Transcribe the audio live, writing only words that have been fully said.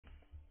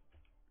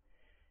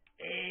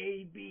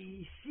A,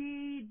 B,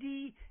 C,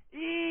 D,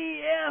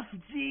 E, F,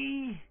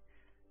 G.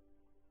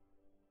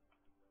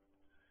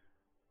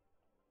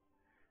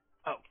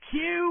 Oh,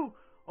 Q,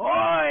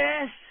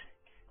 R, S,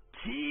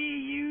 T,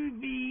 U,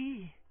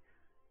 V,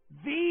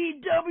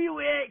 V,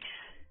 W, X,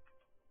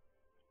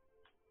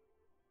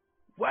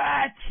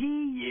 Y, T,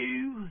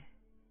 U,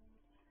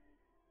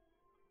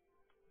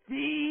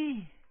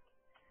 V,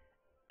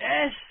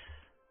 S,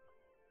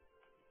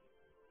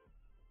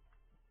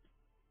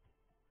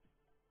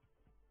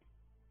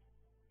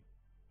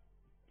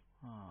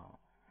 oh.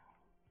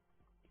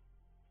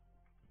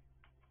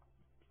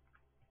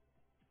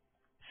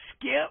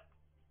 Skip,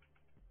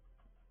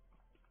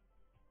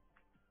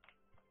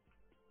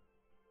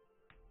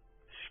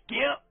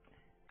 skip,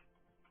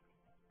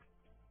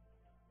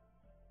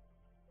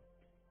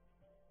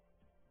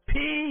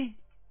 P,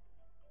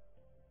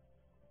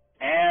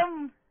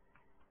 M,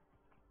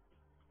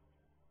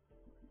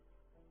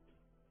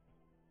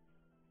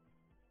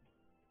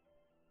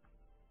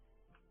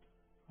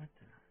 what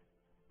the?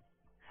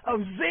 Oh,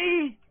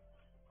 Z,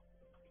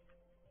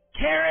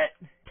 carrot,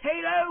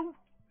 potato.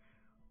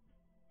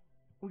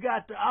 We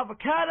got the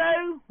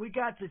avocado. We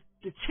got the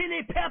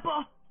chili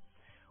pepper.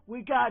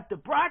 We got the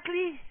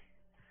broccoli.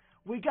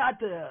 We got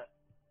the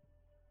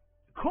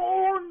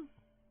corn.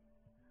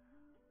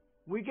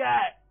 We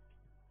got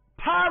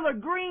pile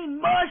of green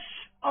mush.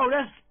 Oh,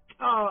 that's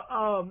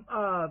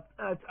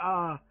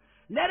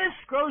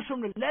lettuce, grows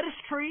from the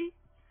lettuce tree.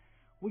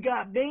 We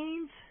got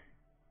beans.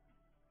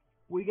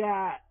 We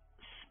got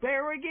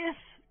asparagus,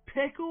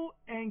 pickle,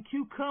 and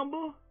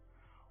cucumber.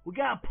 We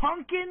got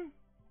pumpkin.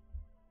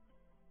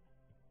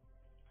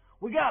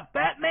 We got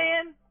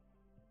Batman.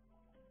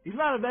 He's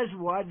not a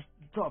vegetable. I just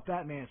thought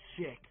Batman's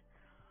sick.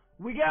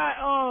 We got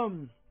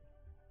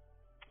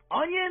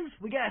onions.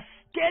 We got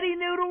sketty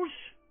noodles.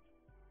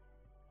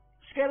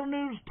 Skettle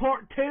noodles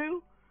part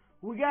 2.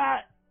 We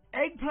got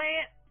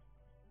eggplant.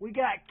 We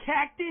got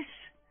cactus.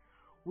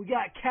 We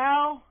got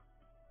cow.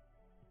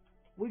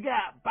 We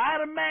got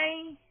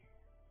Bitamay.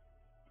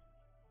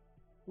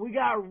 We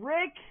got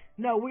Rick.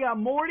 No, we got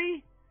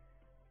Morty.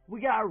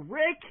 We got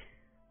Rick.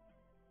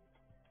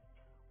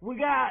 We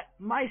got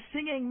My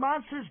Singing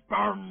Monsters.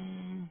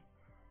 Bum.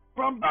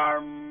 Bum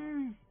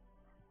bum.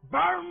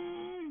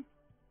 Bum.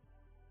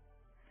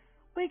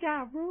 We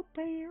got root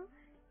beer.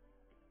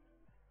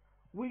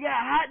 We got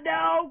hot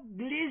dog.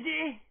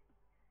 Glizzy.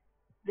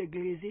 The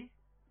glizzy.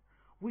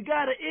 We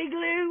got an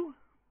igloo.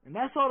 And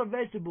that's all the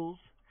vegetables.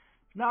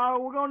 Now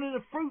we're going to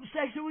the fruit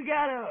section. We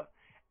got a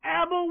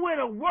apple with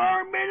a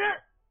worm in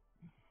it.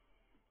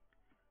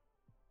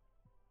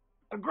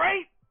 A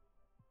grape.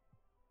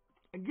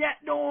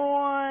 Get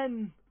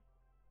on.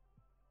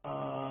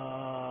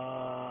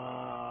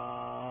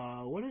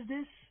 What is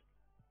this?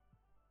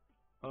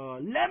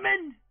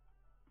 Lemon.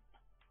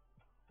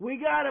 We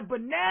got a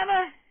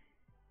banana.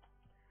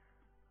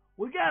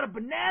 We got a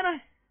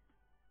banana.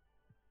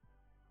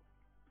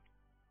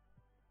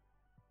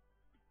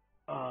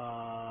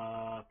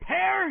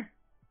 Pear.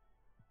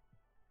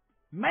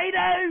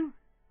 Tomato.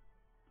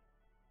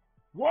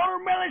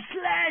 Watermelon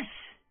slash.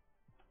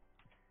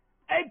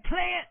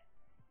 Eggplant.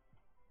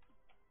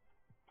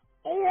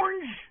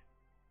 Orange.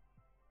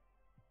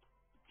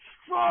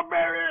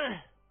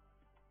 Strawberry.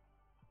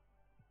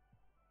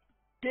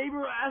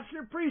 Gabriel, I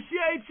should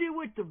appreciate you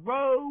with the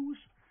rose.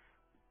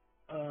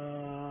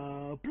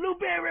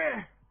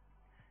 Blueberry.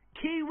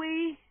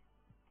 Kiwi.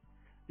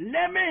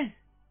 Lemon.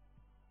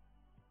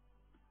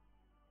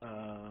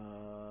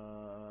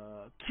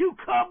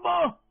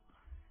 Cucumber.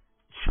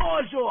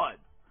 Charizard.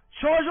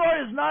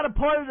 Charizard is not a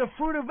part of the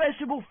fruit or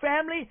vegetable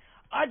family.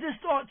 I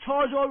just thought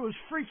Charizard was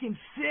freaking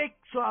sick,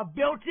 so I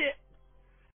built it.